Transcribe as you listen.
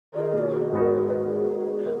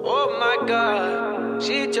God,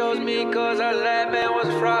 she chose me cause her last man was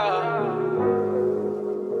fraud.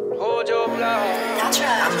 Hold your blood.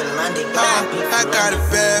 I'm in London. I got it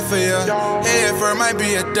bad for you. Head first might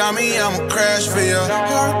be a dummy, I'ma crash for you.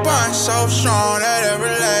 Her bond so strong that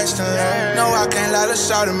everlasting love. No, I can't lie to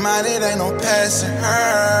shout it, mine, it ain't no passing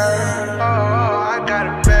her. Oh, I got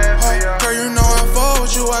it bad for you. Girl, you know I fall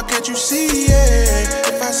with you, why can't you see it?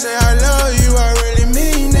 If I say I love you, I really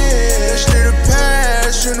mean it.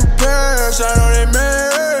 It's in the past, I know they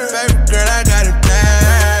mad. Baby girl, I got it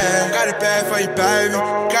bad. Got it bad for you, baby.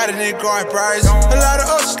 Got a nigga going price. A lot of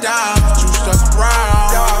ups down, but you stuck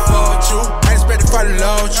around. Now I fuck with you, ain't expect to fall in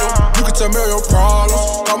love with you. You can tell me all your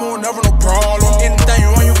problems, come on, never no problem. Anything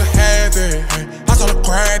you want, you can have it. I told her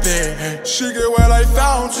grab it. She get wet like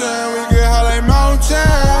fountain, we get high like mountain.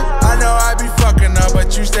 I know I be fucking up,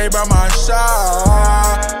 but you stay by my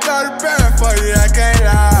side. Got it bad for you, I can't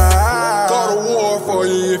lie. Go to war for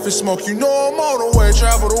you, if it's smoke, you know I'm on the way.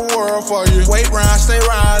 Travel the world for you. Wait round, stay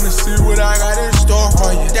round and see what I got in store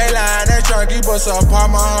for you. They lying, they tryna keep us apart,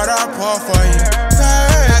 my heart I pour for you.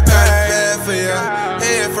 I got it bad for you.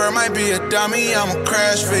 Head first might be a dummy, I'ma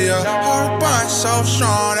crash for you. Her bond so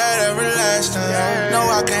strong that everlasting love. No,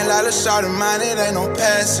 I can't lie to shout it, mine, it ain't no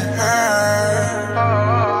passing her.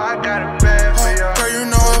 Oh, I got it bad for you. Girl, you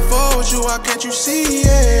know I fall with you, why can't you see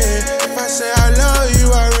it? If I say I love you,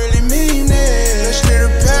 I really mean it. Let's get the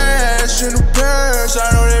past,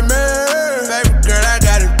 I know they mad. Baby girl, I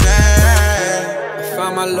got it bad. I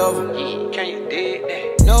found my lover, can you dig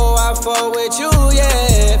that? No, I fuck with you,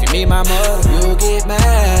 yeah. If you meet my mother, you get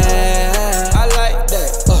mad. I like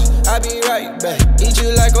that, I be right back. Eat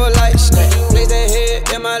you like a light snack. Place that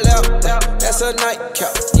head in my lap, that's a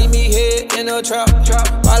nightcap. Give me head in a trap,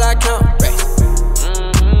 while I count racks.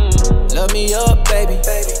 Love me up, baby.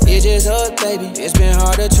 It's just us, baby. It's been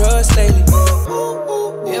hard to trust lately.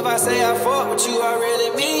 If I say I fuck with you, I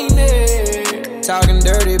really mean it. Talking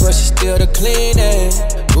dirty, but she still the cleanest.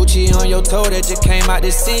 Gucci on your toe that just came out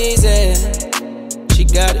this season. She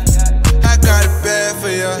got it. I got it bad for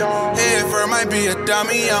you. Head first might be a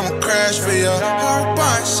dummy, I'ma crash for you. Her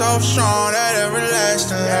bond so strong that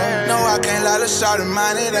everlasting love. No, I can't lie to shout it,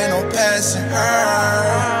 mine, it ain't no passing her.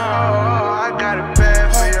 Oh, I got it bad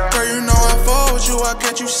for you. Girl, you know I fall with you, why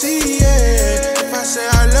can't you see it?